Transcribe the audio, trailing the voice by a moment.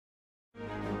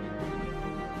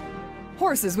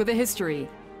Horses with a history,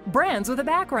 brands with a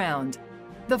background.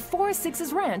 The 4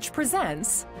 Sixes Ranch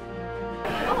presents.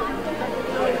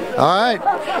 All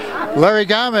right, Larry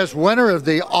Gomez, winner of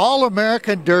the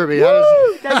All-American Derby.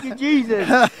 Woo! Thank you, Jesus.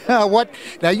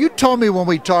 Now, you told me when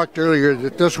we talked earlier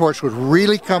that this horse was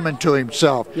really coming to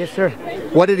himself. Yes, sir.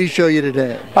 What did he show you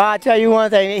today? I'll tell you one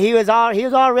thing. He was all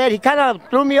ready. He kind of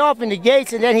threw me off in the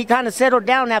gates, and then he kind of settled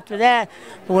down after that.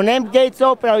 But when them gates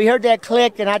opened, we heard that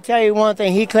click, and I tell you one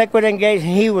thing. He clicked with them gates,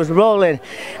 and he was rolling.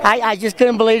 I just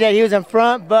couldn't believe that he was in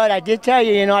front, but I did tell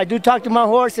you, I do talk to my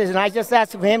horses, and I just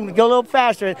asked for him to go a little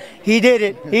faster. He did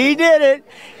it. He did it.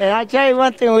 And I tell you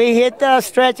one thing. We hit the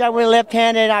stretch. I went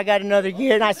left-handed. I got another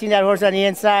gear, and I seen that horse on the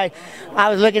inside. I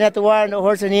was looking at the wire and the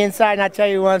horse on the inside, and I tell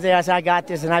you one thing. I said, I got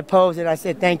this, and I posed it. I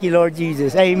said, thank you, Lord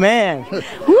Jesus. Amen.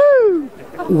 Woo!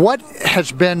 What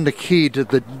has been the key to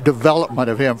the development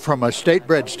of him from a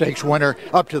state-bred stakes winner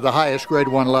up to the highest Grade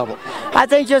 1 level? I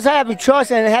think just having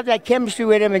trust and have that chemistry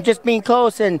with him and just being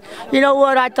close. And you know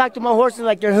what? I talk to my horses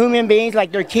like they're human beings,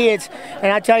 like they're kids.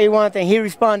 And I tell you one thing, he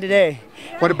responded today.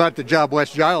 What about the job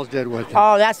Wes Giles did with him?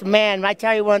 Oh, that's man. I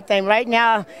tell you one thing. Right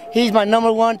now, he's my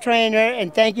 #1 trainer.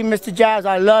 And thank you, Mr. Giles.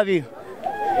 I love you.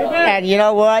 And you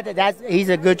know what? He's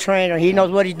a good trainer. He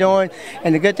knows what he's doing.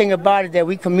 And the good thing about it is that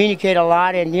we communicate a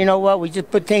lot. And you know what? We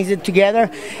just put things together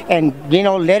and,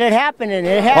 let it happen. And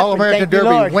it happens. All-American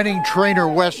Derby winning trainer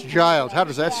Wes Giles. How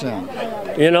does that sound?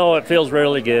 It feels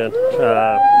really good.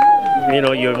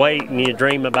 You wait and you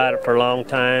dream about it for a long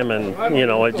time, and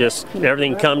it just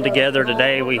everything come together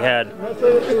today. We had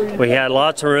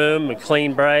lots of room, a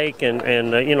clean break, and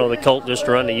the colt just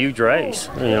run a huge race.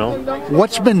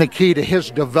 What's been the key to his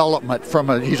development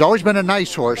from he's always been a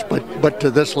nice horse, but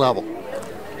to this level?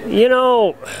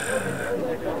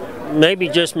 Maybe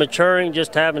just maturing,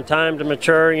 just having time to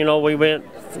mature.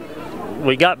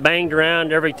 We got banged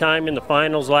around every time in the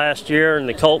finals last year, and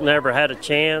the colt never had a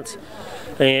chance.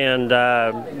 And,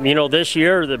 this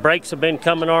year the breaks have been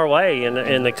coming our way,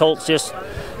 and the colt's just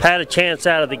had a chance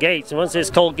out of the gates. And once this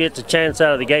colt gets a chance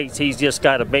out of the gates, he's just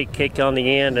got a big kick on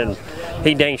the end, and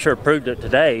he dang sure proved it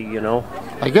today,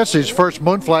 I guess his first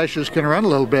Moonflashes can run a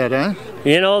little bit, huh?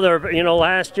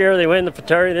 Last year they win the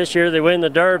Futurity, this year they win the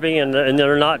Derby, and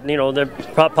they're not,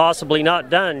 they're possibly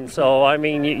not done. So, I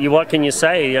mean, what can you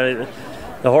say?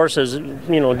 The horse is,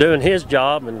 doing his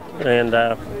job, and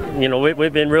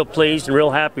we've been real pleased and real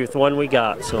happy with the one we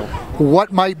got. So,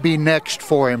 what might be next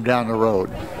for him down the road?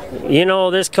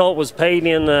 This colt was paid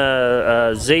in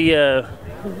the Zia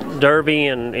Derby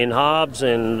in Hobbs,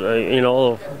 and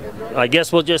I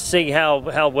guess we'll just see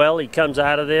how well he comes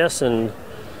out of this, and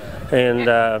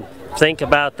think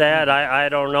about that. I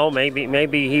don't know.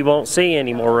 Maybe he won't see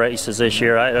any more races this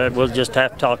year. We'll just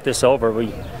have to talk this over.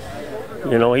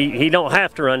 He don't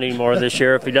have to run anymore this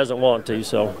year if he doesn't want to.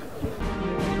 So.